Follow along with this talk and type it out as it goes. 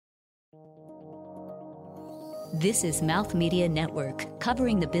This is Mouth Media Network,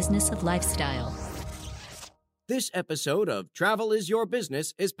 covering the business of lifestyle. This episode of Travel is Your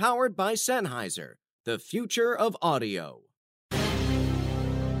Business is powered by Sennheiser, the future of audio.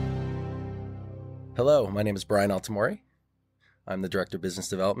 Hello, my name is Brian Altamori. I'm the Director of Business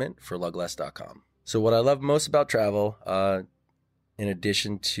Development for lugless.com. So what I love most about travel, in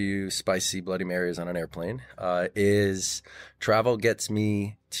addition to spicy Bloody Marys on an airplane, is travel gets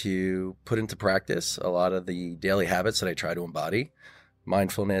me to put into practice a lot of the daily habits that I try to embody: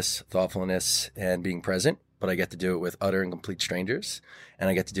 mindfulness, thoughtfulness, and being present. But I get to do it with utter and complete strangers, and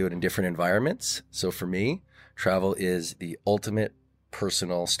I get to do it in different environments. So for me, travel is the ultimate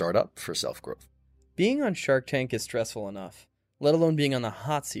personal startup for self-growth. Being on Shark Tank is stressful enough, let alone being on the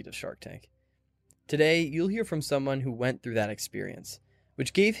hot seat of Shark Tank. Today, you'll hear from someone who went through that experience,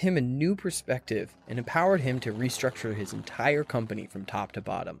 which gave him a new perspective and empowered him to restructure his entire company from top to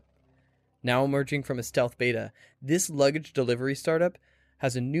bottom. Now emerging from a stealth beta, this luggage delivery startup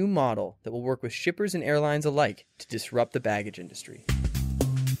has a new model that will work with shippers and airlines alike to disrupt the baggage industry.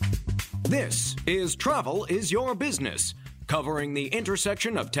 This is Travel is Your Business, covering the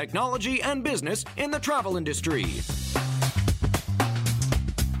intersection of technology and business in the travel industry.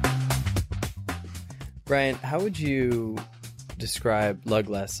 Brian, how would you describe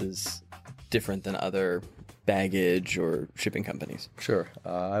Lugless as different than other baggage or shipping companies? Sure.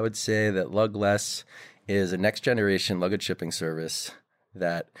 I would say that Lugless is a next-generation luggage shipping service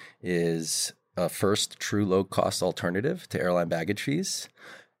that is a first true low-cost alternative to airline baggage fees,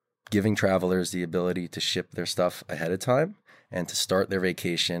 giving travelers the ability to ship their stuff ahead of time and to start their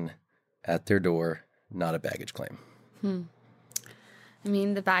vacation at their door, not a baggage claim. I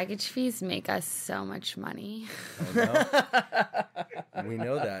mean, the baggage fees make us so much money. I know. We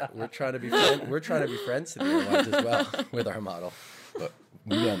know that. We're trying to be friends to the airlines as well with our model, but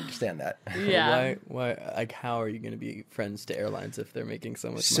we understand that. Yeah. Why? Like, how are you going to be friends to airlines if they're making so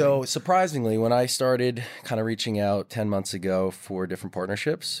much money? So surprisingly, when I started kind of reaching out 10 months ago for different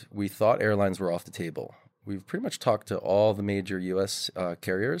partnerships, we thought airlines were off the table. We've pretty much talked to all the major U.S.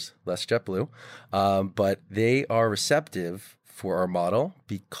 Carriers, less JetBlue, but they are receptive for our model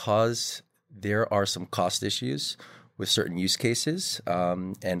because there are some cost issues with certain use cases,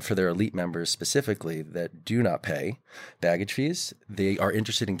 and for their elite members specifically that do not pay baggage fees, they are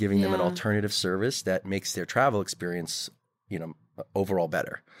interested in giving them an alternative service that makes their travel experience, overall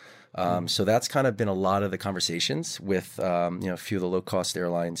better. So that's kind of been a lot of the conversations with, a few of the low-cost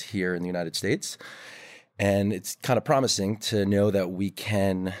airlines here in the United States. And it's kind of promising to know that we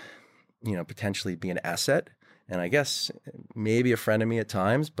can, potentially be an asset. And I guess maybe a friend of me at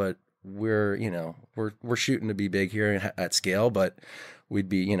times, but we're shooting to be big here at scale, but we'd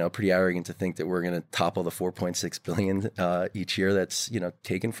be, pretty arrogant to think that we're going to topple the 4.6 billion each year that's,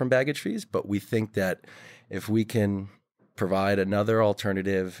 taken from baggage fees. But we think that if we can provide another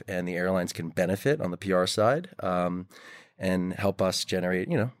alternative and the airlines can benefit on the PR side, and help us generate,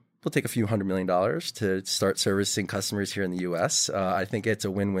 we'll take a few $100 million to start servicing customers here in the U.S. I think it's a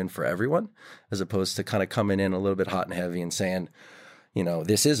win-win for everyone, as opposed to kind of coming in a little bit hot and heavy and saying,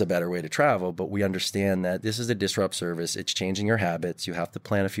 this is a better way to travel, but we understand that this is a disrupt service. It's changing your habits. You have to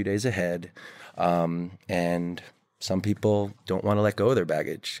plan a few days ahead. And some people don't want to let go of their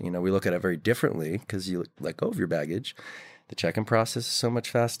baggage. We look at it very differently because you let go of your baggage. The check-in process is so much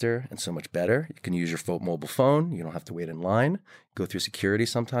faster and so much better. You can use your mobile phone. You don't have to wait in line. Go through security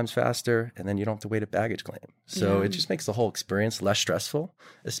sometimes faster, and then you don't have to wait a baggage claim. So it just makes the whole experience less stressful,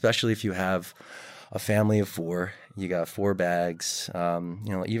 especially if you have a family of 4. You got 4 bags,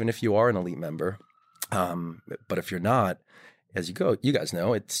 even if you are an elite member. But if you're not, as you go, you guys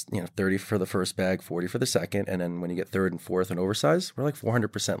know, it's 30 for the first bag, 40 for the second. And then when you get third and fourth and oversized, we're like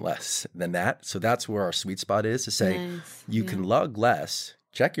 400% less than that. So that's where our sweet spot is to say you can lug less,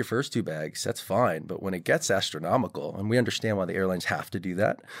 check your first 2 bags, that's fine. But when it gets astronomical, and we understand why the airlines have to do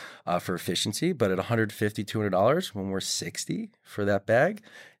that for efficiency, but at $150, $200, when we're 60 for that bag,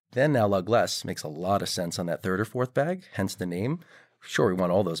 then now lug less makes a lot of sense on that third or fourth bag, hence the name. Sure, we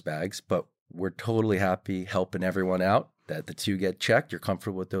want all those bags, but we're totally happy helping everyone out that the 2 get checked. You're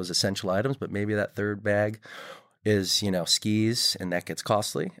comfortable with those essential items, but maybe that third bag is, skis and that gets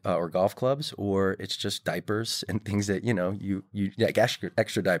costly, or golf clubs, or it's just diapers and things that, you like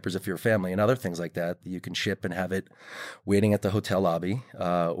extra diapers if you're a family and other things like that you can ship and have it waiting at the hotel lobby,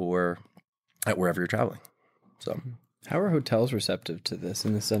 or at wherever you're traveling. So how are hotels receptive to this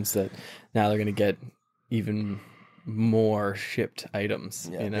in the sense that now they're going to get even more shipped items?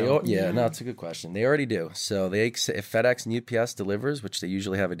 No, it's a good question. They already do. So if FedEx and UPS delivers, which they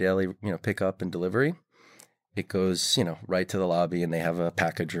usually have a daily, pickup and delivery, it goes, right to the lobby, and they have a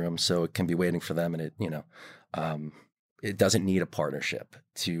package room, so it can be waiting for them, and it, it doesn't need a partnership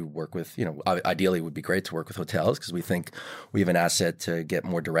to work with, ideally it would be great to work with hotels because we think we have an asset to get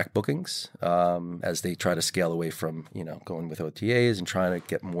more direct bookings as they try to scale away from, going with OTAs and trying to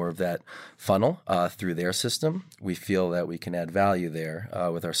get more of that funnel through their system. We feel that we can add value there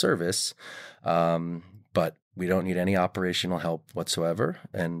with our service, but we don't need any operational help whatsoever.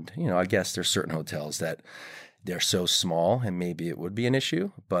 And, I guess there's certain hotels that they're so small and maybe it would be an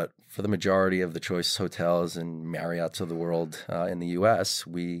issue, but for the majority of the Choice hotels and Marriott's of the world in the U.S.,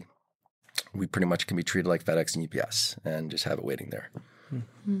 we pretty much can be treated like FedEx and UPS and just have it waiting there.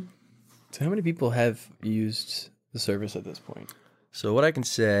 Mm-hmm. So how many people have used the service at this point? So what I can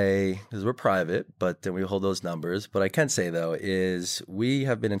say is we're private, but then we hold those numbers. What I can say, though, is we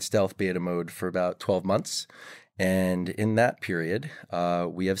have been in stealth beta mode for about 12 months. And in that period,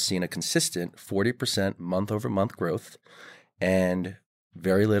 we have seen a consistent 40% month-over-month growth and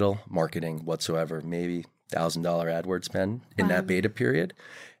very little marketing whatsoever, maybe $1,000 AdWords spend in that beta period.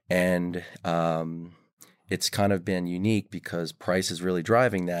 And it's kind of been unique because price is really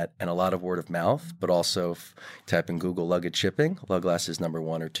driving that and a lot of word of mouth, but also type in Google luggage shipping, Luglass is number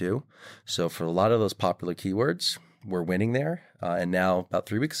 1 or 2. So for a lot of those popular keywords, we're winning there. And now about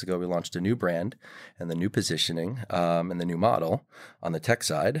 3 weeks ago, we launched a new brand and the new positioning and the new model on the tech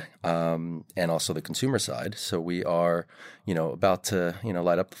side and also the consumer side. So we are, about to,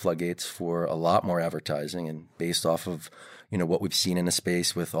 light up the floodgates for a lot more advertising and based off of, what we've seen in the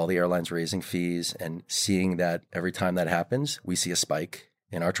space with all the airlines raising fees and seeing that every time that happens, we see a spike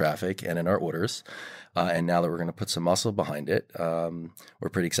in our traffic and in our orders. And now that we're going to put some muscle behind it, we're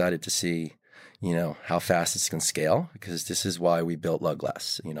pretty excited to see how fast it's going to scale because this is why we built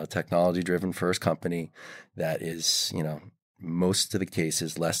Luglass, technology-driven first company that is, most of the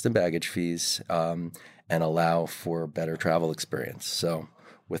cases less than baggage fees and allow for a better travel experience. So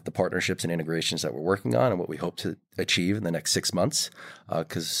with the partnerships and integrations that we're working on and what we hope to achieve in the next 6 months,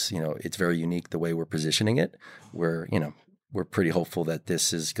 because, it's very unique the way we're positioning it, we're pretty hopeful that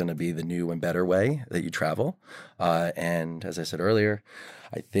this is going to be the new and better way that you travel. And as I said earlier,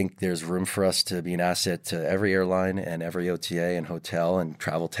 I think there's room for us to be an asset to every airline and every OTA and hotel and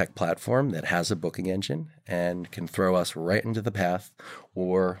travel tech platform that has a booking engine and can throw us right into the path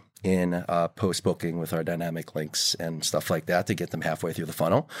or in post-booking with our dynamic links and stuff like that to get them halfway through the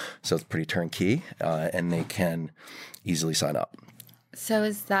funnel. So it's pretty turnkey and they can easily sign up. So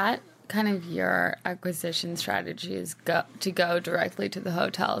is that kind of your acquisition strategy is to go directly to the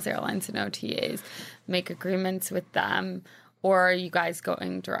hotels, airlines, and OTAs, make agreements with them, or are you guys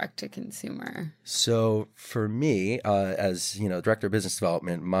going direct to consumer? So for me, as director of business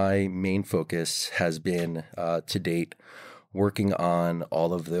development, my main focus has been to date working on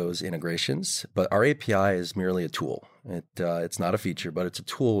all of those integrations. But our API is merely a tool. It's not a feature, but it's a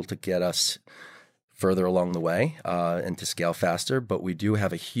tool to get us further along the way and to scale faster. But we do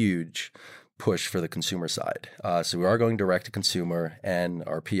have a huge push for the consumer side. So we are going direct to consumer, and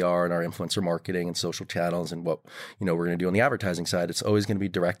our PR and our influencer marketing and social channels and what we're going to do on the advertising side, it's always going to be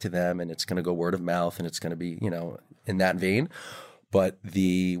direct to them and it's going to go word of mouth and it's going to be, in that vein. But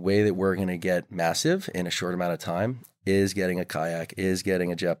the way that we're going to get massive in a short amount of time is getting a Kayak, is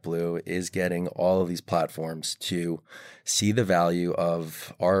getting a JetBlue, is getting all of these platforms to see the value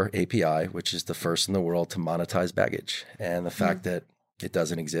of our API, which is the first in the world to monetize baggage. And the fact that it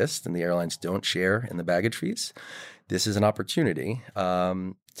doesn't exist and the airlines don't share in the baggage fees, this is an opportunity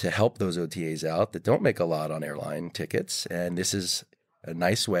to help those OTAs out that don't make a lot on airline tickets. And this is a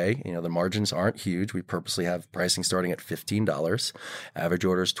nice way. The margins aren't huge. We purposely have pricing starting at $15. Average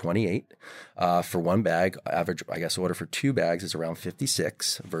order is $28 for one bag. Average, order for 2 bags is around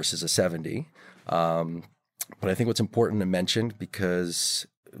 $56 versus a $70. But I think what's important to mention, because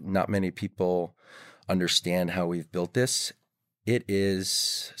not many people understand how we've built this, it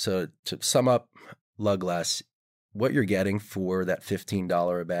is, so to sum up Luglass, what you're getting for that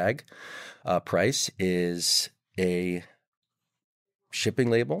 $15 a bag price is a shipping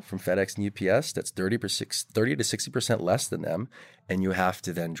label from FedEx and UPS that's 30 to 60% less than them. And you have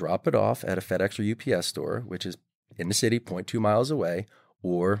to then drop it off at a FedEx or UPS store, which is in the city, 0.2 miles away,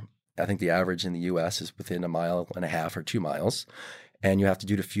 or I think the average in the US is within 1.5 miles or 2 miles. And you have to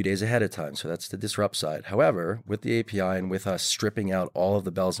do it a few days ahead of time. So that's the disrupt side. However, with the API and with us stripping out all of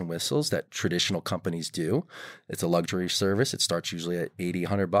the bells and whistles that traditional companies do, it's a luxury service. It starts usually at $80,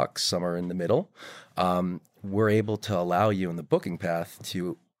 $100, somewhere in the middle. We're able to allow you in the booking path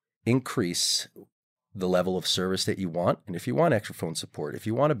to increase the level of service that you want. And if you want extra phone support, if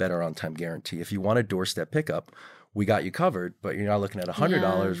you want a better on-time guarantee, if you want a doorstep pickup, we got you covered, but you're not looking at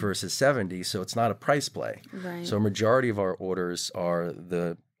 $100 versus $70, so it's not a price play. Right. So a majority of our orders are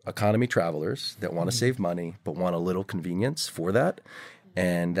the economy travelers that want to save money but want a little convenience for that.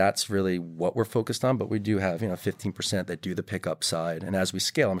 And that's really what we're focused on. But we do have, 15% that do the pickup side. And as we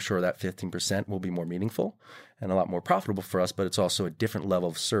scale, I'm sure that 15% will be more meaningful and a lot more profitable for us. But it's also a different level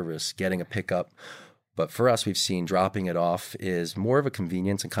of service, getting a pickup. But for us, we've seen dropping it off is more of a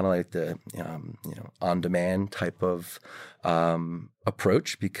convenience and kind of like the on-demand type of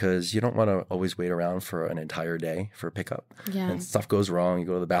approach, because you don't want to always wait around for an entire day for a pickup. Yeah. And stuff goes wrong. You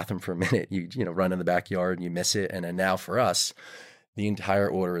go to the bathroom for a minute, you run in the backyard and you miss it. And then now for us, the entire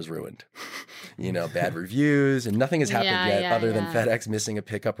order is ruined. Bad reviews, and nothing has happened yet other than FedEx missing a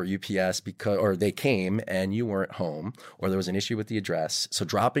pickup or UPS or they came and you weren't home, or there was an issue with the address. So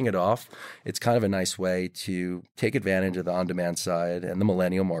dropping it off, it's kind of a nice way to take advantage of the on-demand side and the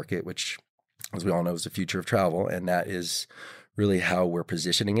millennial market, which, as we all know, is the future of travel. And that is really how we're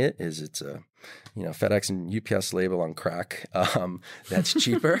positioning it. It's a FedEx and UPS label on crack. That's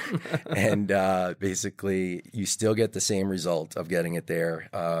cheaper. And basically, you still get the same result of getting it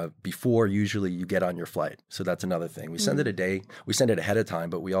there before usually you get on your flight. So that's another thing. We send it ahead of time,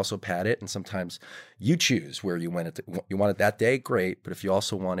 but we also pad it. And sometimes you choose where you want it. You want it that day, great. But if you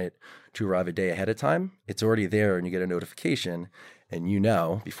also want it to arrive a day ahead of time, it's already there and you get a notification. And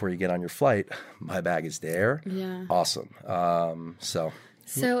before you get on your flight, my bag is there. Yeah. Awesome.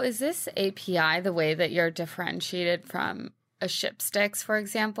 So is this API the way that you're differentiated from a ShipSticks, for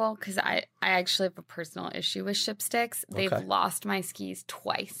example? Because I actually have a personal issue with ShipSticks. They've lost my skis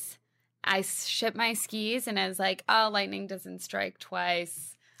twice. I shipped my skis and I was like, oh, lightning doesn't strike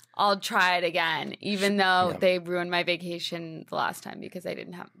twice. I'll try it again, even though they ruined my vacation the last time because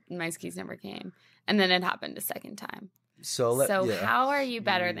my skis never came. And then it happened a second time. So how are you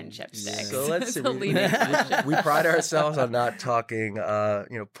better than ShipSticks? So let's see. We pride ourselves on not talking,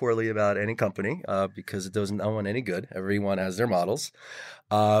 poorly about any company because it doesn't no one any good. Everyone has their models.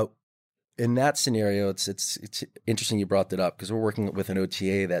 In that scenario, it's interesting you brought that up because we're working with an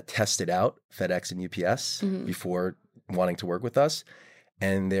OTA that tested out FedEx and UPS before wanting to work with us.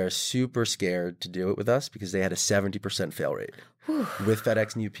 And they're super scared to do it with us because they had a 70% fail rate with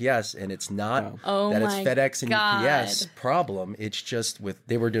FedEx and UPS. And it's not that it's FedEx and UPS problem. It's just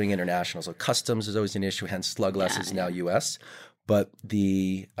they were doing international. So customs is always an issue, hence Slugless is now US. But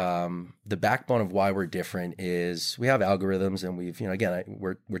the backbone of why we're different is we have algorithms and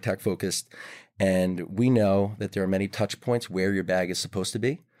we're tech focused. And we know that there are many touch points where your bag is supposed to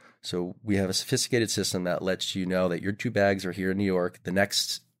be. So we have a sophisticated system that lets you know that your 2 bags are here in New York. The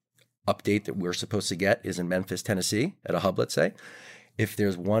next update that we're supposed to get is in Memphis, Tennessee, at a hub, let's say. If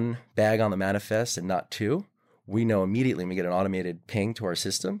there's 1 bag on the manifest and not 2, we know immediately, we get an automated ping to our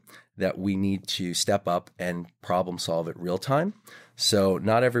system that we need to step up and problem solve it real time. So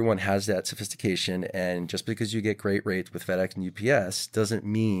not everyone has that sophistication. And just because you get great rates with FedEx and UPS doesn't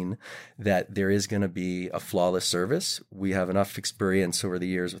mean that there is going to be a flawless service. We have enough experience over the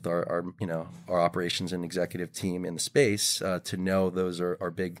years with our operations and executive team in the space to know those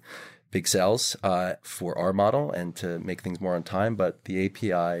are big sells for our model and to make things more on time. But the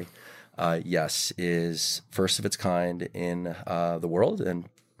API, is first of its kind in the world. And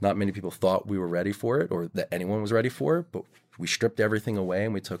not many people thought we were ready for it or that anyone was ready for it, but we stripped everything away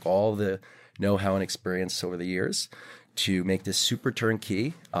and we took all the know-how and experience over the years to make this super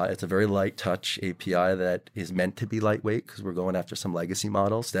turnkey. It's a very light touch API that is meant to be lightweight because we're going after some legacy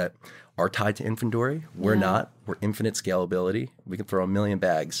models that are tied to inventory. We're not. We're infinite scalability. We can throw 1 million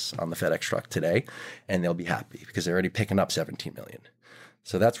bags on the FedEx truck today and they'll be happy because they're already picking up 17 million.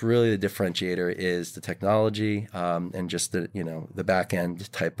 So that's really the differentiator is the technology and just the back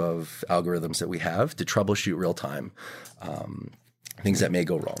end type of algorithms that we have to troubleshoot real time things that may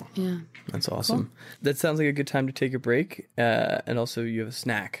go wrong. Yeah, that's awesome. Cool. That sounds like a good time to take a break. And also you have a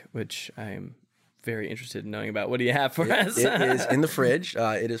snack, which I'm very interested in knowing about. What do you have for us? It is in the fridge.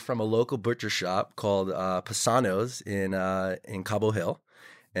 It is from a local butcher shop called Pisano's in Cobble Hill.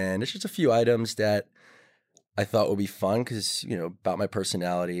 And it's just a few items that I thought would be fun because, about my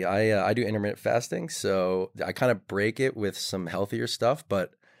personality. I do intermittent fasting, so I kind of break it with some healthier stuff,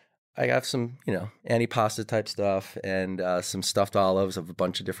 but I have some, antipasta type stuff and some stuffed olives of a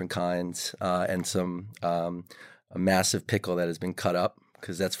bunch of different kinds and some a massive pickle that has been cut up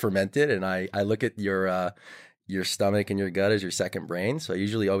because that's fermented. And I look at your stomach and your gut as your second brain. So I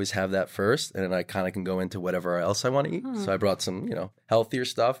usually always have that first, and then I kind of can go into whatever else I want to eat. So I brought some, healthier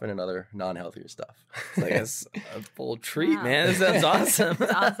stuff and another non-healthier stuff. I guess a full treat, man. That sounds awesome.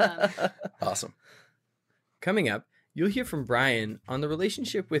 Awesome. Awesome. Coming up, you'll hear from Brian on the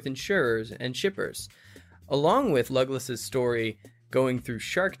relationship with insurers and shippers, along with Lugless's story going through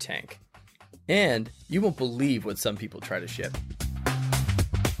Shark Tank. And you won't believe what some people try to ship.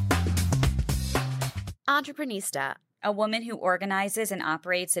 Entreprenista, a woman who organizes and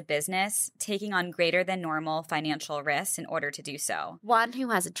operates a business, taking on greater than normal financial risks in order to do so. one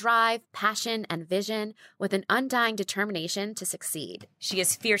who has a drive, passion, and vision with an undying determination to succeed. She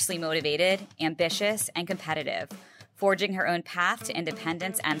is fiercely motivated, ambitious, and competitive, forging her own path to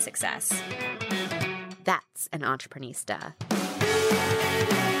independence and success. That's an Entreprenista.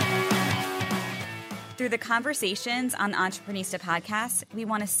 Through the conversations on the Entreprenista podcast, we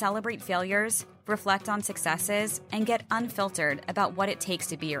want to celebrate failures, reflect on successes, and get unfiltered about what it takes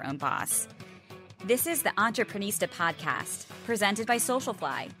to be your own boss. This is the Entreprenista podcast, presented by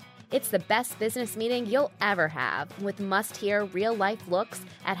Socialfly. It's the best business meeting you'll ever have, with must-hear real-life looks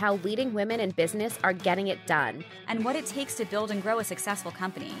at how leading women in business are getting it done. And what it takes to build and grow a successful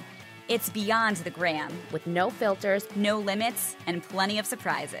company. It's beyond the gram, With no filters, no limits, and plenty of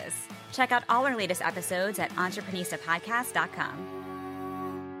surprises. Check out all our latest episodes at entreprenistapodcast.com.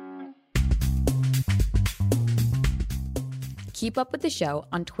 Keep up with the show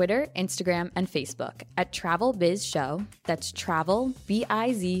on Twitter, Instagram, and Facebook at Travel Biz Show. That's Travel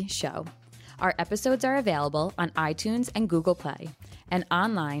BIZ Show. Our episodes are available on iTunes and Google Play, and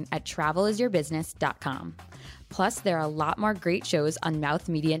online at travelisyourbusiness.com. Plus, there are a lot more great shows on Mouth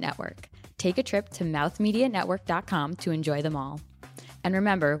Media Network. Take a trip to mouthmedianetwork.com to enjoy them all. And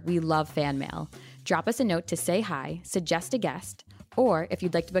remember, we love fan mail. Drop us a note to say hi, suggest a guest, or if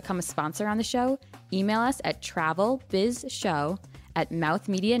you'd like to become a sponsor on the show, email us at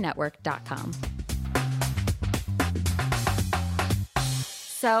travelbizshow@mouthmedianetwork.com.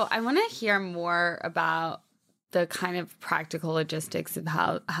 So I want to hear more about the kind of practical logistics of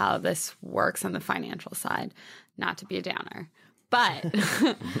how this works on the financial side. Not to be a downer, but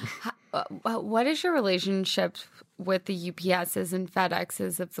what is your relationship with the UPSs and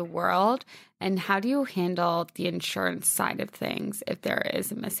FedExes of the world, and how do you handle the insurance side of things if there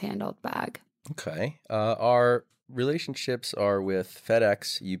is a mishandled bag? Okay. Our relationships are with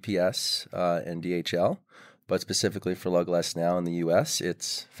FedEx, UPS, and DHL, but specifically for Lug-Less now in the U.S.,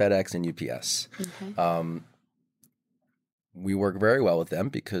 it's FedEx and UPS. Okay. We work very well with them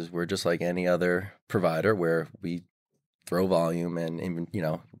because we're just like any other provider where we throw volume and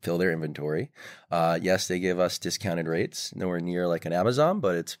fill their inventory. Yes, they give us discounted rates, nowhere near like an Amazon,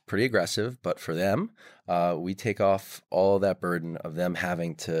 but it's pretty aggressive. But for them, we take off all of that burden of them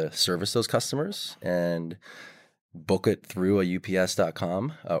having to service those customers and book it through a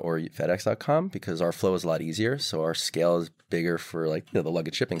UPS.com or FedEx.com because our flow is a lot easier. So our scale is bigger for like the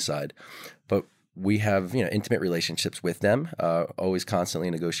luggage shipping side. But we have, intimate relationships with them, always constantly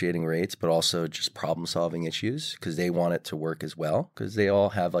negotiating rates, but also just problem solving issues because they want it to work as well because they all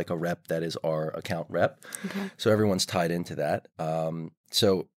have like a rep that is our account rep. Okay. So everyone's tied into that.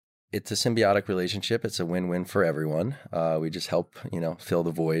 So it's a symbiotic relationship. It's a win-win for everyone. We just help, fill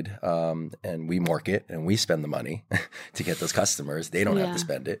the void, and we market and we spend the money to get those customers. They don't have to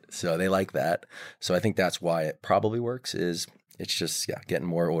spend it. So they like that. So I think that's why it probably works is it's just getting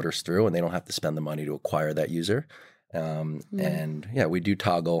more orders through and they don't have to spend the money to acquire that user. And we do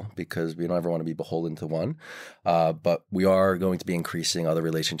toggle because we don't ever want to be beholden to one. But we are going to be increasing other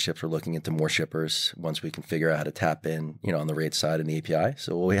relationships. We're looking into more shippers once we can figure out how to tap in, on the rate side and the API.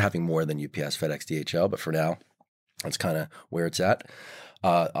 So we'll be having more than UPS, FedEx, DHL. But for now, that's kind of where it's at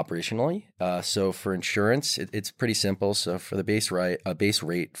operationally. So for insurance, it's pretty simple. So for the base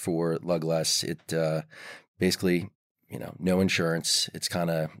rate for Lug-Less, it basically no insurance. It's kind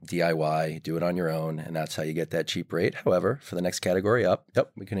of DIY, do it on your own, and that's how you get that cheap rate. However, for the next category up,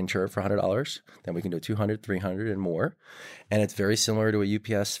 we can insure it for $100. Then we can do $200, $300, and more. And it's very similar to a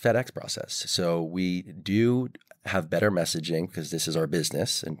UPS FedEx process. So we do have better messaging because this is our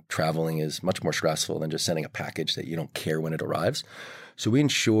business, and traveling is much more stressful than just sending a package that you don't care when it arrives. So we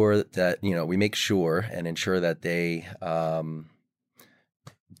ensure that, we make sure and ensure that they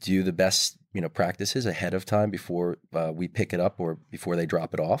do the best practices ahead of time before we pick it up or before they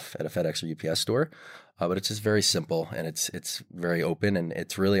drop it off at a FedEx or UPS store. But it's just very simple and it's very open and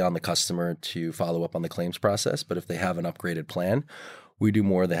it's really on the customer to follow up on the claims process. But if they have an upgraded plan, we do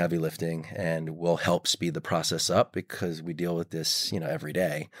more of the heavy lifting and we'll help speed the process up because we deal with this, every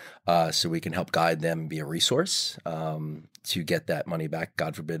day. So we can help guide them and be a resource to get that money back.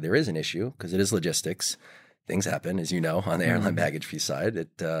 God forbid there is an issue because it is logistics. Things happen, as you know, on the airline baggage fee side.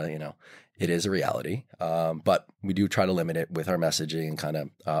 It is a reality, but we do try to limit it with our messaging and kind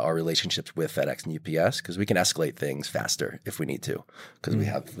of our relationships with FedEx and UPS because we can escalate things faster if we need to because we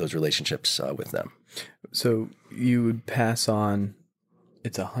have those relationships with them. So you would pass on,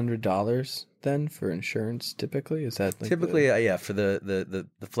 it's $100 then for insurance? Typically, is that like Typically, yeah, for the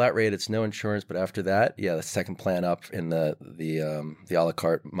flat rate, it's no insurance. But after that, yeah, the second plan up in the a la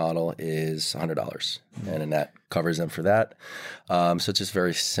carte model is $100, and then that covers them for that. So it's just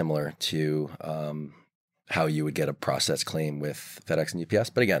very similar to how you would get a process claim with FedEx and UPS.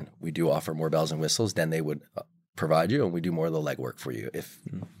 But again, we do offer more bells and whistles than they would provide you, and we do more of the legwork for you if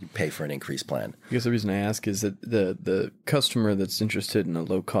you pay for an increased plan. I guess the reason I ask is that the customer that's interested in a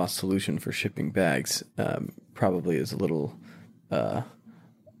low cost solution for shipping bags probably is a little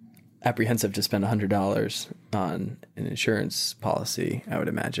apprehensive to spend $100 on an insurance policy, I would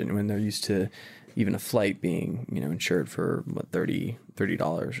imagine, when they're used to even a flight being, insured for what,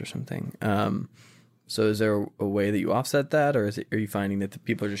 $30 or something. So is there a way that you offset that, or are you finding that the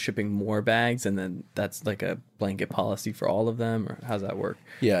people are just shipping more bags and then that's like a blanket policy for all of them, or how's that work?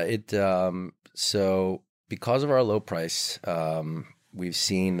 Yeah, so because of our low price, we've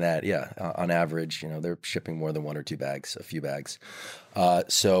seen that, on average, they're shipping more than one or two bags, a few bags.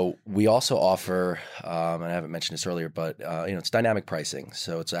 So we also offer, and I haven't mentioned this earlier, but it's dynamic pricing.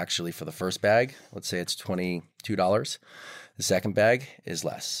 So it's actually for the first bag, let's say it's $22. The second bag is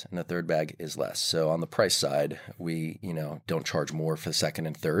less, and the third bag is less. So on the price side, we don't charge more for the second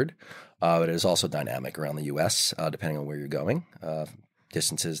and third, but it is also dynamic around the U.S. Depending on where you're going.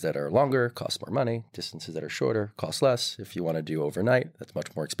 Distances that are longer cost more money. Distances that are shorter cost less. If you want to do overnight, that's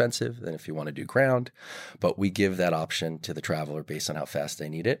much more expensive than if you want to do ground. But we give that option to the traveler based on how fast they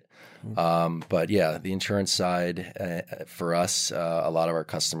need it. But yeah, the insurance side for us, a lot of our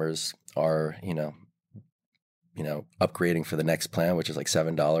customers are upgrading for the next plan, which is like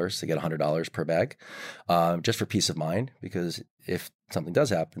 $7 to get $100 per bag, just for peace of mind, because if something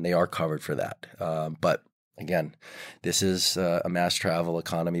does happen, they are covered for that. But again, this is a mass travel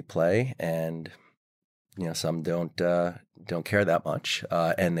economy play, and some don't care that much,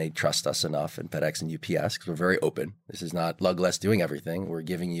 and they trust us enough in FedEx and UPS because we're very open. This is not lug less doing everything. We're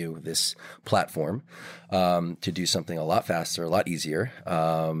giving you this platform to do something a lot faster, a lot easier,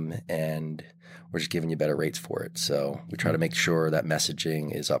 and we're just giving you better rates for it. So we try to make sure that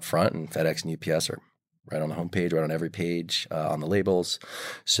messaging is up front, and FedEx and UPS are right on the homepage, right on every page, on the labels.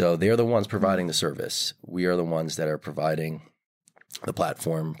 So they're the ones providing the service. We are the ones that are providing the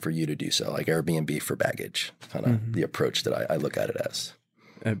platform for you to do so, like Airbnb for baggage, kind of the approach that I look at it as.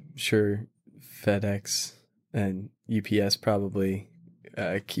 I'm sure FedEx and UPS probably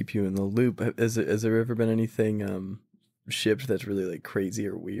keep you in the loop. Has there ever been anything shipped that's really like crazy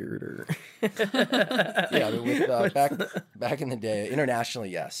or weird, or yeah, I mean, with, back in the day, internationally,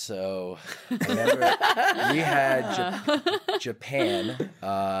 yes. So I remember we had Japan.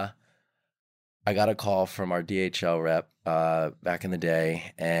 I got a call from our DHL rep back in the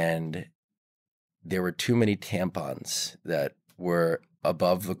day, and there were too many tampons that were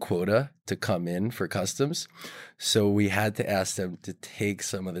above the quota to come in for customs. So we had to ask them to take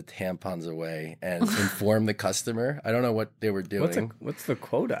some of the tampons away and inform the customer. I don't know what they were doing. What's the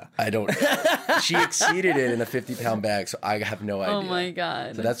quota? I don't. She exceeded it in a 50-pound bag, so I have no idea. Oh my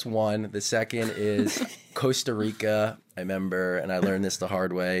God. So that's one. The second is Costa Rica. I remember, and I learned this the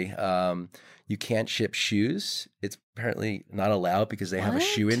hard way. You can't ship shoes. It's apparently not allowed because they have a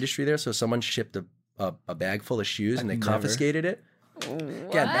shoe industry there. So someone shipped a bag full of shoes and they confiscated it.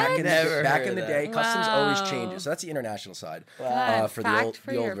 Again, back in the day, customs always changes. So that's the international side. Wow. For Fact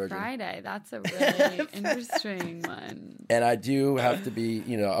the old your version. Friday. That's a really interesting one. And I do have to be,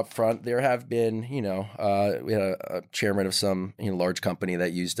 upfront. There have been, we had a chairman of some large company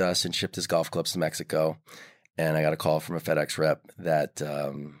that used us and shipped his golf clubs to Mexico. And I got a call from a FedEx rep that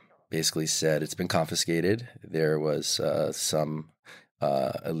basically said it's been confiscated. There was some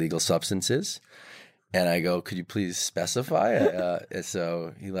illegal substances. And I go, could you please specify?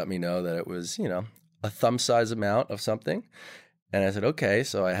 So he let me know that it was, a thumb size amount of something. And I said, okay.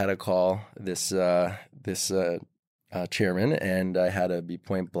 So I had to call this chairman, and I had to be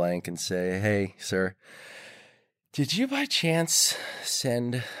point blank and say, hey, sir, did you by chance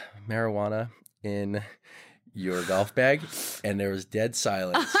send marijuana in your golf bag? And there was dead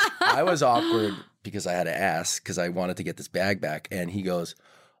silence. I was awkward because I had to ask because I wanted to get this bag back. And he goes,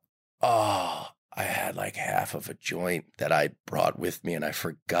 oh, I had like half of a joint that I brought with me and I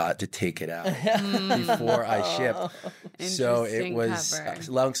forgot to take it out before I shipped. So it was,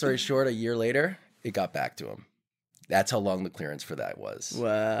 long story short, a year later, it got back to him. That's how long the clearance for that was.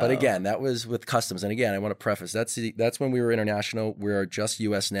 Wow. But again, that was with customs. And again, I want to preface, that's when we were international. We're just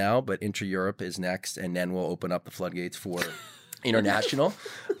US now, but intra-Europe is next. And then we'll open up the floodgates for international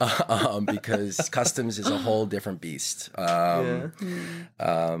because customs is a whole different beast. That's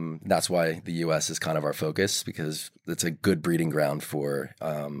why the US is kind of our focus, because it's a good breeding ground for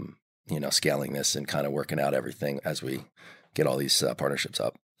scaling this and kind of working out everything as we get all these partnerships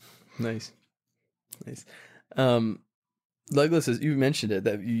up. Nice. Legless, you mentioned it,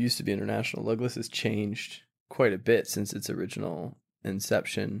 that you used to be international. Legless has changed quite a bit since its original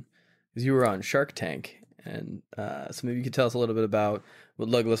inception, because you were on Shark Tank, and so maybe you could tell us a little bit about what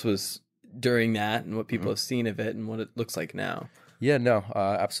Legless was during that and what people have seen of it and what it looks like now. Yeah, no,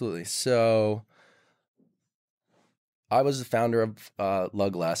 absolutely. So I was the founder of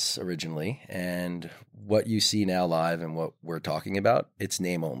Legless originally, and what you see now live and what we're talking about, it's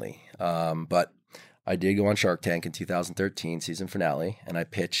name only. But I did go on Shark Tank in 2013 season finale, and I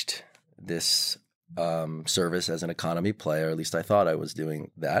pitched this service as an economy play, or at least I thought I was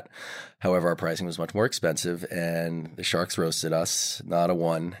doing that. However, our pricing was much more expensive, and the sharks roasted us. Not a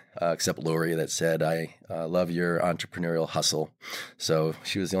one, except Lori, that said, "I love your entrepreneurial hustle." So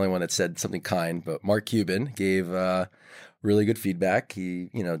she was the only one that said something kind. But Mark Cuban gave really good feedback. He,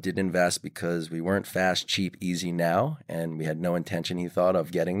 did invest because we weren't fast, cheap, easy now, and we had no intention, he thought,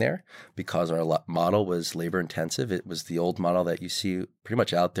 of getting there because our model was labor intensive. It was the old model that you see pretty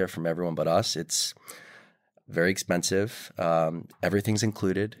much out there from everyone but us. It's very expensive. Everything's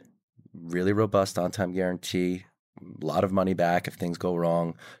included. Really robust on-time guarantee. A lot of money back if things go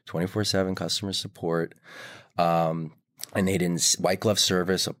wrong. 24/7 customer support. And they didn't white glove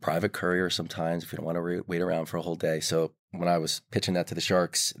service, a private courier sometimes if you don't want to wait around for a whole day. So when I was pitching that to the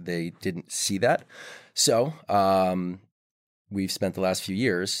Sharks, they didn't see that. So we've spent the last few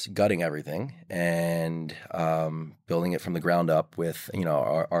years gutting everything and building it from the ground up with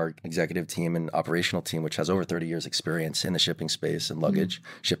our executive team and operational team, which has over 30 years experience in the shipping space and luggage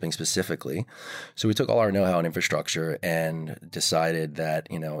shipping specifically. So we took all our know-how and infrastructure and decided that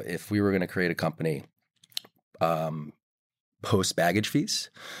if we were going to create a company post baggage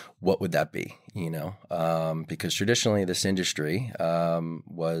fees, what would that be? Because traditionally this industry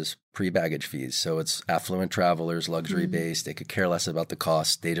was pre-baggage fees. So it's affluent travelers, luxury based. They could care less about the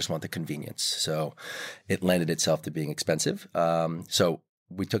cost. They just want the convenience. So it lended itself to being expensive. So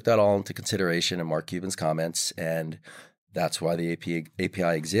we took that all into consideration in Mark Cuban's comments, and that's why the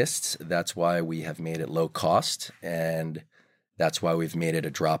API exists. That's why we have made it low cost, and that's why we've made it a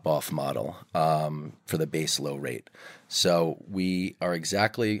drop-off model for the base low rate. So we are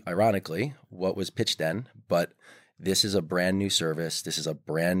exactly, ironically, what was pitched then, but this is a brand new service. This is a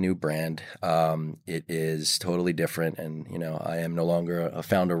brand new brand. It is totally different. And, I am no longer a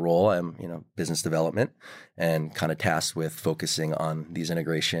founder role. I'm, business development and kind of tasked with focusing on these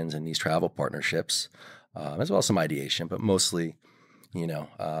integrations and these travel partnerships, as well as some ideation, but mostly,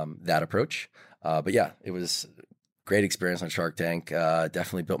 that approach. But yeah, it was great experience on Shark Tank.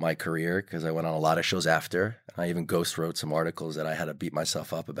 Definitely built my career because I went on a lot of shows after. I even ghost wrote some articles that I had to beat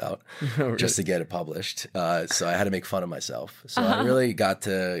myself up about just to get it published. So I had to make fun of myself. So I really got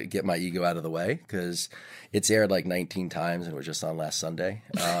to get my ego out of the way because it's aired like 19 times and it was just on last Sunday.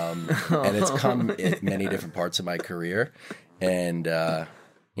 And it's come in many different parts of my career. And,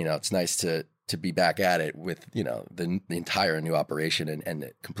 it's nice to be back at it with, the entire new operation and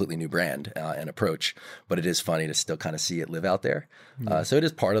a completely new brand and approach. But it is funny to still kind of see it live out there. So it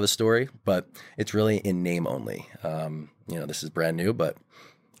is part of the story, but it's really in name only. This is brand new, but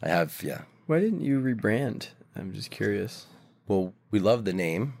I have, Why didn't you rebrand? I'm just curious. Well, we love the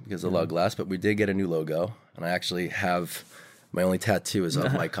name because of Legless, but we did get a new logo. And I actually have... my only tattoo is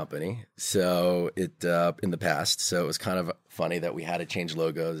of my company. So it in the past. So it was kind of funny that we had to change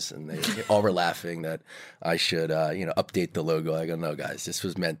logos, and they all were laughing that I should update the logo. I go, no, guys, this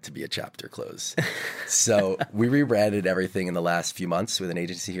was meant to be a chapter close. So we rebranded everything in the last few months with an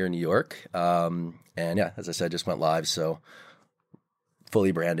agency here in New York. And yeah, as I said, just went live. So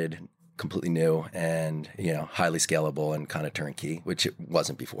fully branded, completely new, and highly scalable and kind of turnkey, which it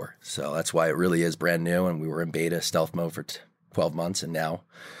wasn't before. So that's why it really is brand new. And we were in beta stealth mode for 12 months, and now,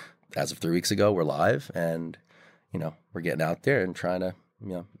 as of 3 weeks ago, we're live, and we're getting out there and trying to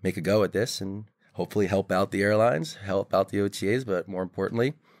make a go at this, and hopefully help out the airlines, help out the OTAs, but more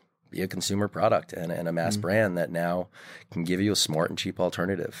importantly, be a consumer product and a mass brand that now can give you a smart and cheap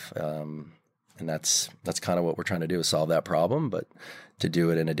alternative. And that's kind of what we're trying to do, is solve that problem, but to do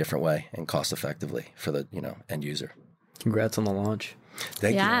it in a different way and cost effectively for the end user. Congrats on the launch.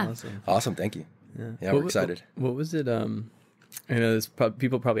 Thank you. Awesome. Thank you. Yeah, we're excited. What was it? I know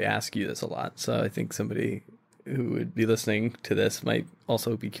people probably ask you this a lot, so I think somebody who would be listening to this might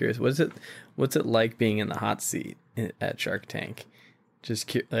also be curious. What's it like being in the hot seat at Shark Tank?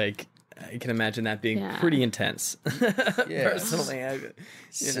 Just like, I can imagine that being pretty intense. Personally,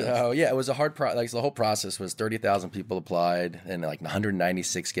 it was a hard process. Like, the whole process was 30,000 people applied, and like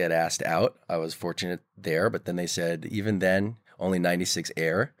 196 get asked out. I was fortunate there, but then they said even then only 96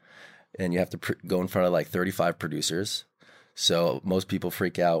 air. and you have to go in front of like 35 producers. So most people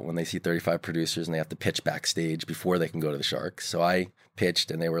freak out when they see 35 producers and they have to pitch backstage before they can go to the Shark. So I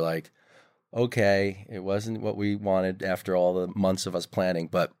pitched and they were like, okay, it wasn't what we wanted after all the months of us planning,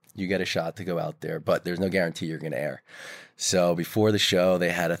 but you get a shot to go out there, but there's no guarantee you're going to air. So before the show,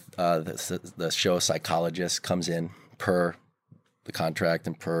 they had the show psychologist comes in per the contract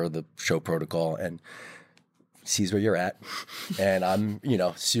and per the show protocol and sees where you're at. And I'm,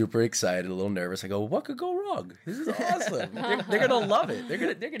 super excited, a little nervous. I go, what could go wrong? This is awesome. They're going to love it. They're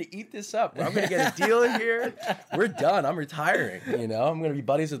going to eat this up. I'm going to get a deal in here. We're done. I'm retiring. I'm going to be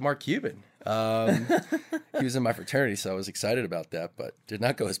buddies with Mark Cuban. He was in my fraternity, so I was excited about that, but did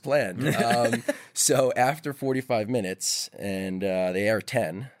not go as planned. So after 45 minutes, and they air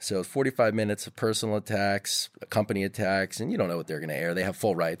 10, so 45 minutes of personal attacks, company attacks, and you don't know what they're going to air. They have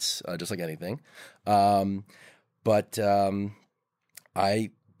full rights, just like anything. But I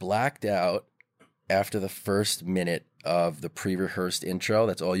blacked out after the first minute of the pre-rehearsed intro.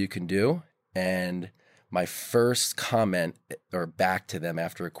 That's all you can do. And my first comment or back to them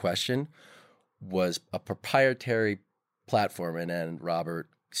after a question was a proprietary platform. And then Robert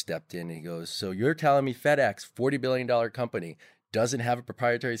stepped in and he goes, so you're telling me FedEx, $40 billion company, doesn't have a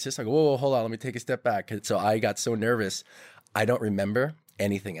proprietary system? I go, whoa, hold on, let me take a step back. So I got so nervous. I don't remember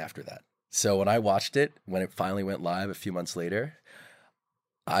anything after that. So when I watched it, when it finally went live a few months later,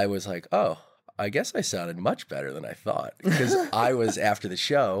 I was like, oh, I guess I sounded much better than I thought. Because I was, after the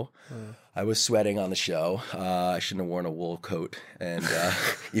show, I was sweating on the show. I shouldn't have worn a wool coat, and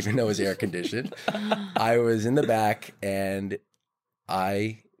even though it was air conditioned. I was in the back, and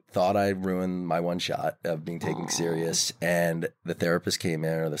I thought I ruined my one shot of being taken serious. And the therapist came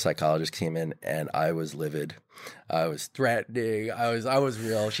in, or the psychologist came in, and I was livid. I was threatening. I was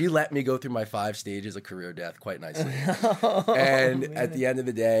real. She let me go through my 5 stages of career death quite nicely. At the end of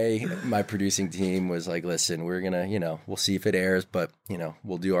the day, my producing team was like, listen, we're going to, we'll see if it airs, but,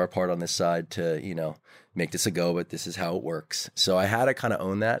 we'll do our part on this side to, make this a go, but this is how it works. So I had to kind of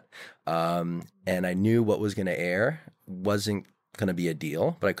own that. And I knew what was going to air wasn't going to be a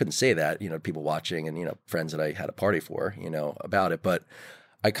deal, but I couldn't say that, people watching and, friends that I had a party for, about it. But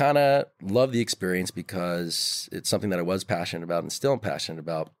I kind of love the experience because it's something that I was passionate about and still am passionate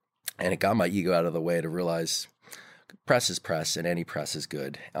about. And it got my ego out of the way to realize press is press and any press is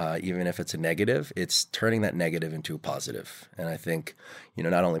good. Even if it's a negative, it's turning that negative into a positive. And I think,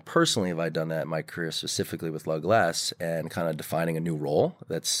 not only personally have I done that in my career, specifically with Lug Glass, and kind of defining a new role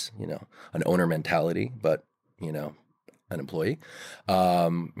that's, an owner mentality, but, an employee,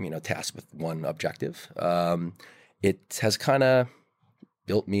 tasked with one objective. It has kind of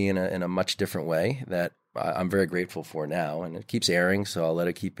built me in a much different way that I'm very grateful for now, and it keeps airing, so I'll let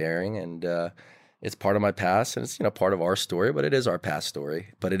it keep airing. And it's part of my past, and it's part of our story, but it is our past story.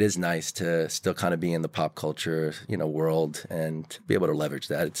 But it is nice to still kind of be in the pop culture world and be able to leverage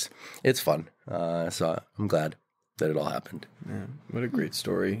that. It's fun. So I'm glad that it all happened. Yeah, what a great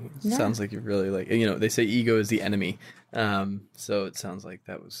story! Yeah. Sounds like you really they say ego is the enemy. So it sounds like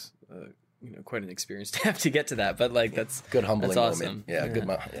that was quite an experience to have to get to that, but that's good, humbling that's awesome. Moment. Yeah, good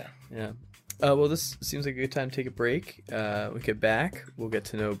moment. Yeah. Well, this seems like a good time to take a break. We get back, we'll get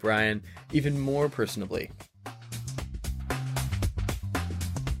to know Brian even more personably.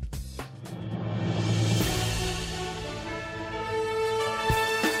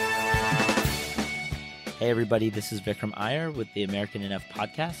 Hey everybody, this is Vikram Iyer with the American Enough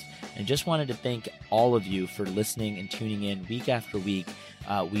podcast, and just wanted to thank all of you for listening and tuning in week after week.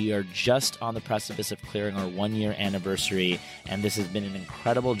 We are just on the precipice of clearing our 1-year anniversary, and this has been an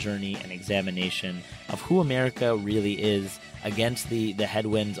incredible journey and examination of who America really is against the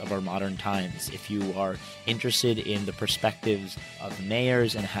headwinds of our modern times. If you are interested in the perspectives of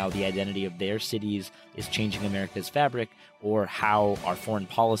mayors and how the identity of their cities is changing America's fabric, or how our foreign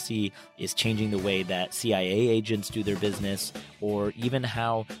policy is changing the way that CIA agents do their business, or even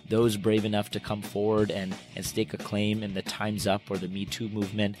how those brave enough to come forward and stake a claim in the Time's Up or the Me Too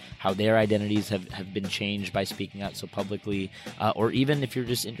movement, how their identities have been changed by speaking out so publicly, or even if you're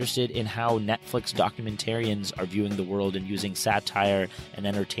just interested in how Netflix documentarians are viewing the world and using satire and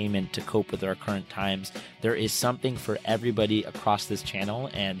entertainment to cope with our current times, there is something for everybody across this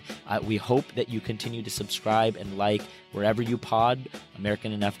channel, and we hope that you continue to subscribe and like wherever you pod.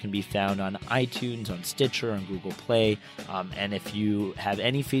 American Enough can be found on iTunes, on Stitcher, on Google Play. And if you have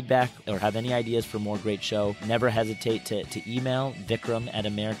any feedback or have any ideas for more great show, never hesitate to email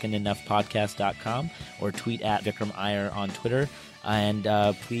vikram@americanenoughpodcast.com or tweet at Vikram Iyer on Twitter. And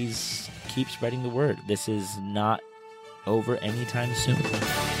please keep spreading the word. This is not over anytime soon.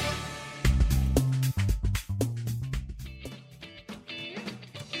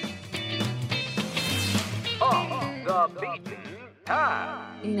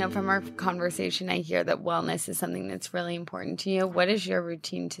 from our conversation, I hear that wellness is something that's really important to you. What is your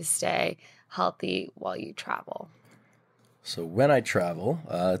routine to stay healthy while you travel? So when I travel,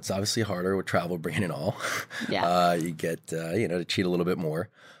 it's obviously harder with travel brain and all. Yeah. You get, to cheat a little bit more.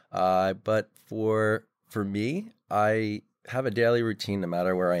 But for me, I have a daily routine no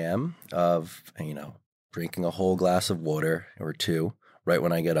matter where I am of, drinking a whole glass of water or two right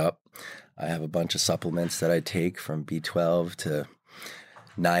when I get up. I have a bunch of supplements that I take from B12 to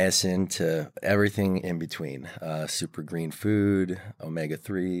niacin to everything in between, super green food,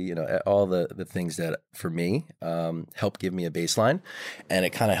 omega-3, all the things that for me help give me a baseline, and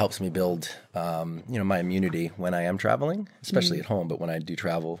it kind of helps me build, my immunity when I am traveling, especially at home. But when I do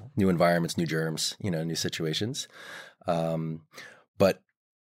travel, new environments, new germs, new situations. But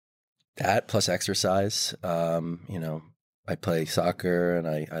that plus exercise, I play soccer and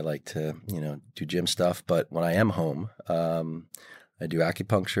I like to, do gym stuff. But when I am home, I do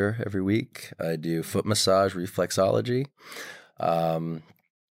acupuncture every week. I do foot massage, reflexology. And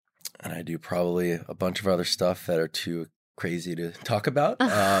I do probably a bunch of other stuff that are too crazy to talk about.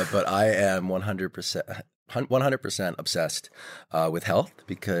 But I am 100% obsessed with health,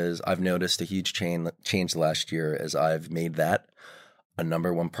 because I've noticed a huge change last year as I've made that a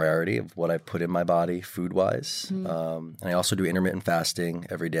number one priority of what I put in my body food-wise. And I also do intermittent fasting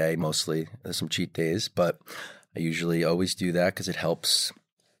every day, mostly. There's some cheat days, but I usually always do that because it helps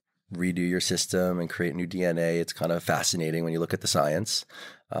redo your system and create new DNA. It's kind of fascinating when you look at the science.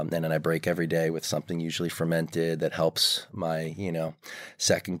 And then I break every day with something usually fermented that helps my,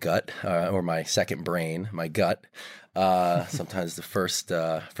 second gut or my second brain, my gut. Sometimes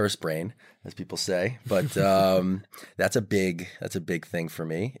the first brain, as people say. But that's a big thing for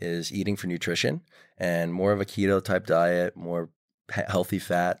me, is eating for nutrition and more of a keto type diet, more healthy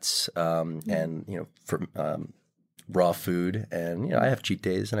fats, and raw food. And I have cheat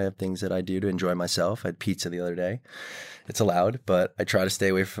days and I have things that I do to enjoy myself. I had pizza the other day. It's allowed, but I try to stay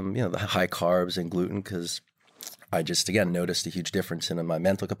away from the high carbs and gluten, because I just, again, noticed a huge difference in my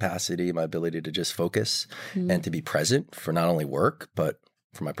mental capacity, my ability to just focus and to be present for not only work, but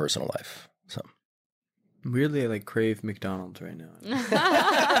for my personal life. So weirdly, I crave McDonald's right now.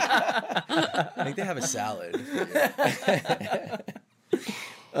 I think they have a salad.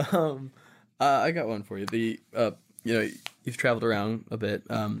 I got one for you. You've traveled around a bit.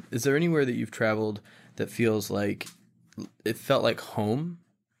 Is there anywhere that you've traveled that feels like it felt like home,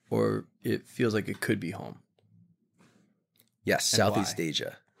 or it feels like it could be home? Yes, Southeast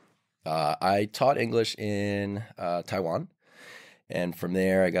Asia. I taught English in Taiwan, and from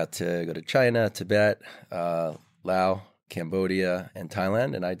there I got to go to China, Tibet, Laos, Cambodia, and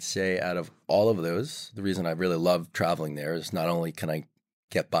Thailand. And I'd say out of all of those, the reason I really love traveling there is not only can I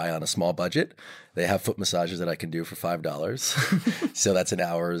get by on a small budget, they have foot massages that I can do for $5. So that's an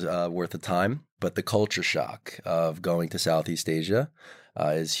hour's worth of time. But the culture shock of going to Southeast Asia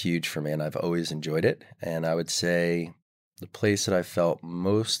is huge for me, and I've always enjoyed it. And I would say the place that I felt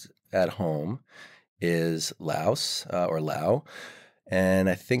most at home is Laos or Laos. And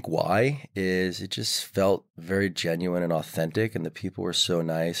I think why is it just felt very genuine and authentic, and the people were so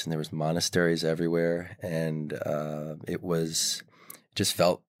nice, and there was monasteries everywhere. And it just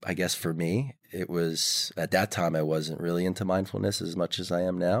felt, I guess for me, it was, at that time I wasn't really into mindfulness as much as I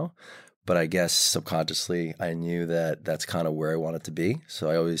am now. But I guess subconsciously I knew that that's kind of where I wanted to be. So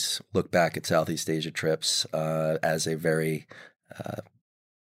I always look back at Southeast Asia trips as a very,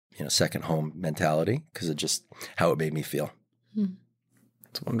 second home mentality, because of just how it made me feel.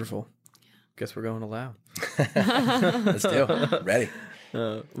 It's wonderful. Guess we're going to Laos. Let's do it. Ready.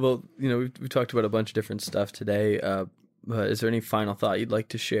 Well, we've talked about a bunch of different stuff today. But is there any final thought you'd like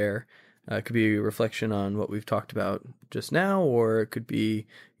to share? It could be a reflection on what we've talked about just now, or it could be,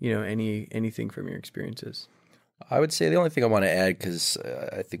 anything from your experiences. I would say the only thing I want to add, because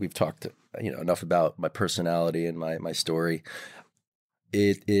I think we've talked, enough about my personality and my story.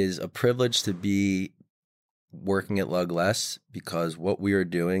 It is a privilege to be working at Lug Less, because what we are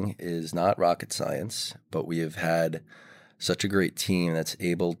doing is not rocket science, but we have had such a great team that's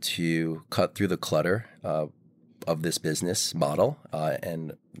able to cut through the clutter of this business model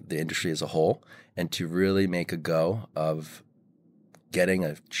and the industry as a whole, and to really make a go of getting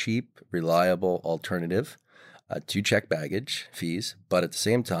a cheap, reliable alternative to check baggage fees, but at the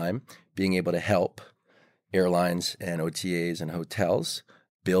same time being able to help airlines and OTAs and hotels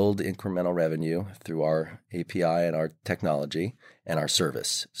build incremental revenue through our API and our technology and our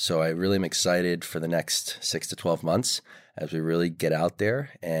service. So I really am excited for the next 6 to 12 months as we really get out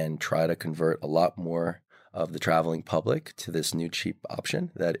there and try to convert a lot more of the traveling public to this new cheap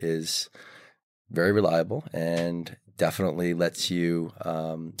option that is very reliable and definitely lets you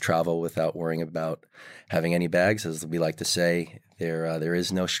travel without worrying about having any bags. As we like to say, there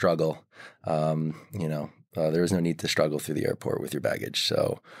is no struggle. There is no need to struggle through the airport with your baggage.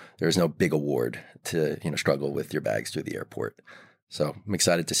 So there is no big award to struggle with your bags through the airport. So I'm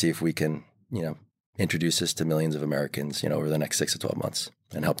excited to see if we can introduce this to millions of Americans over the next 6 to 12 months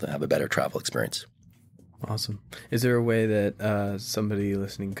and help them have a better travel experience. Awesome. Is there a way that somebody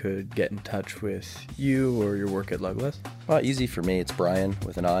listening could get in touch with you or your work at Lugless? Well, easy for me. It's Brian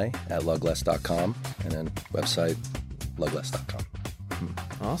with an I at lugless.com, and then website lugless.com.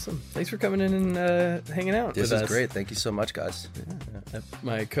 Awesome. Thanks for coming in and hanging out with us. This is great. Thank you so much, guys. Yeah.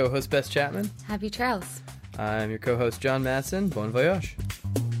 My co-host, Beth Chapman. Happy trails. I'm your co-host, John Matson. Bon voyage.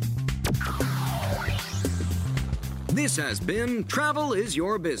 This has been Travel is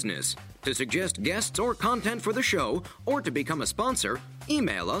Your Business. To suggest guests or content for the show, or to become a sponsor,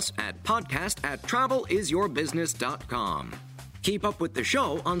 email us at podcast@travelisyourbusiness.com. Keep up with the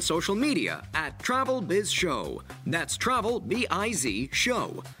show on social media at TravelBizShow. That's Travel, B-I-Z,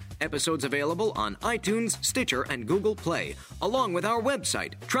 Show. Episodes available on iTunes, Stitcher, and Google Play, along with our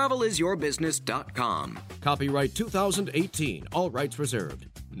website, travelisyourbusiness.com. Copyright 2018, all rights reserved.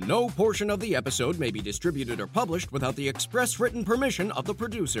 No portion of the episode may be distributed or published without the express written permission of the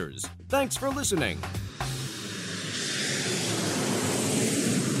producers. Thanks for listening.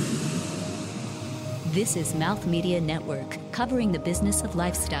 This is Mouth Media Network, covering the business of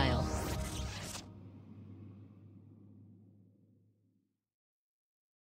lifestyle.